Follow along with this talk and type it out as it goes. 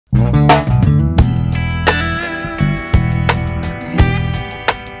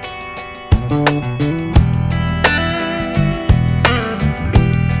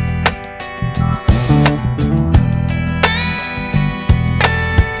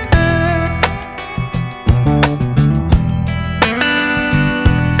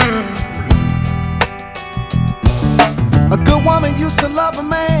to love a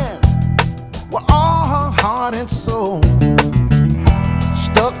man with all her heart and soul.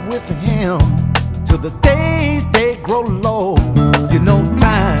 Stuck with him till the days they grow low. You know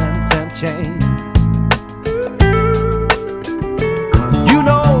times have changed. You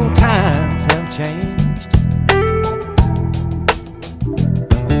know times have changed.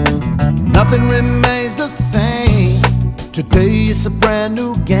 Nothing remains the same. Today it's a brand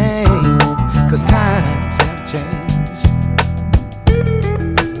new game, 'cause times have changed.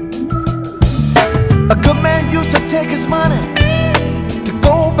 A good man used to take his money to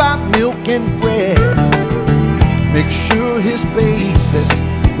go buy milk and bread, make sure his babies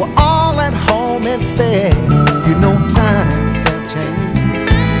were all at home and fed. You know times have changed.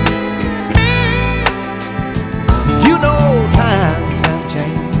 You know times have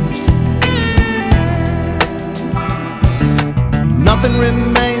changed. Nothing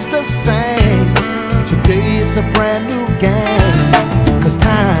remains the same. Today it's a brand new game, 'cause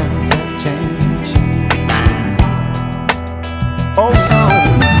times have changed. Oh no.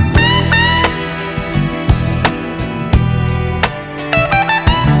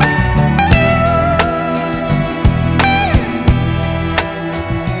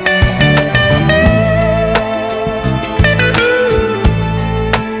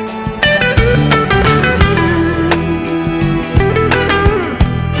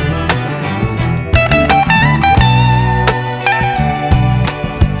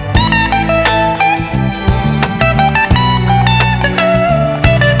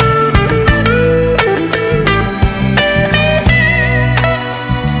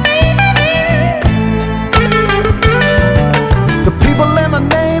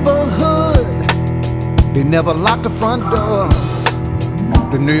 They never lock the front doors.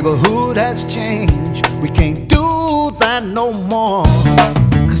 The neighborhood has changed. We can't do that no more,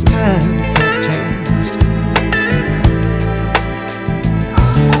 'cause times have changed.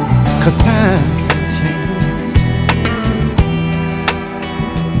 'Cause times have changed.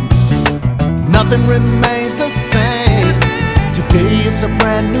 Nothing remains the same. Today it's a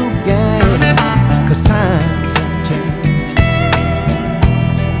brand new game, 'cause times have changed.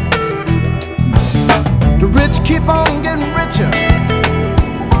 The rich keep on getting richer.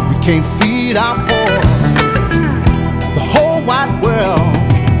 We can't feed our poor. The whole wide world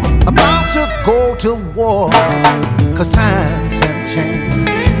about to go to war, 'cause times have changed.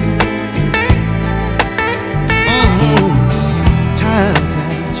 Times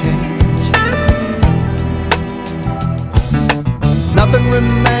have changed. Nothing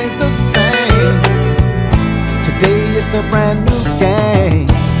remains the same. Today it's a brand new game.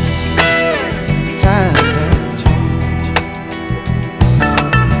 Times have changed.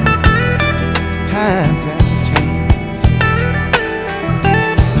 Times have changed.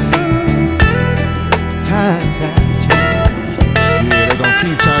 Times have changed. Yeah, they gon'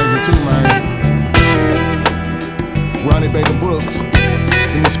 keep changing too, man. Ronnie Baker Brooks,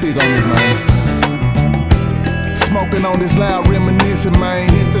 let me speak on this, man. Smoking on this loud, reminiscing, man.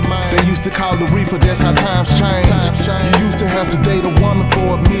 They used to call the reefer, that's how times change. You used to have to date a woman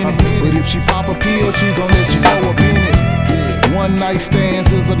for a minute, but if she pop a pill, she gon' let you go up in it. One night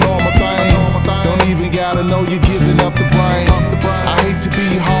stands is a normal thing. Don't even gotta know you're giving up the brain. I hate to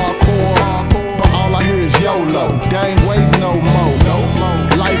be hardcore, but all I hear is YOLO. They ain't waiting no more.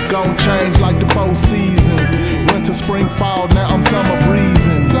 Life gon' change like the 4 seasons. Winter, spring, fall, now I'm summer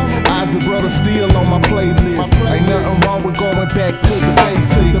breezing. Isley Brothers still on my playlist. Ain't nothing wrong with going back to the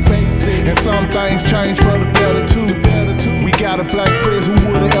basics. And some things change for the better too. We got a black prince who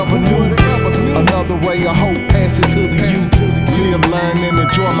would've ever knew. Another ray of hope, pass it to the youth. Live, learn, and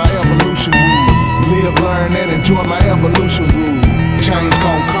enjoy my evolution. Live, learn, and enjoy my evolution.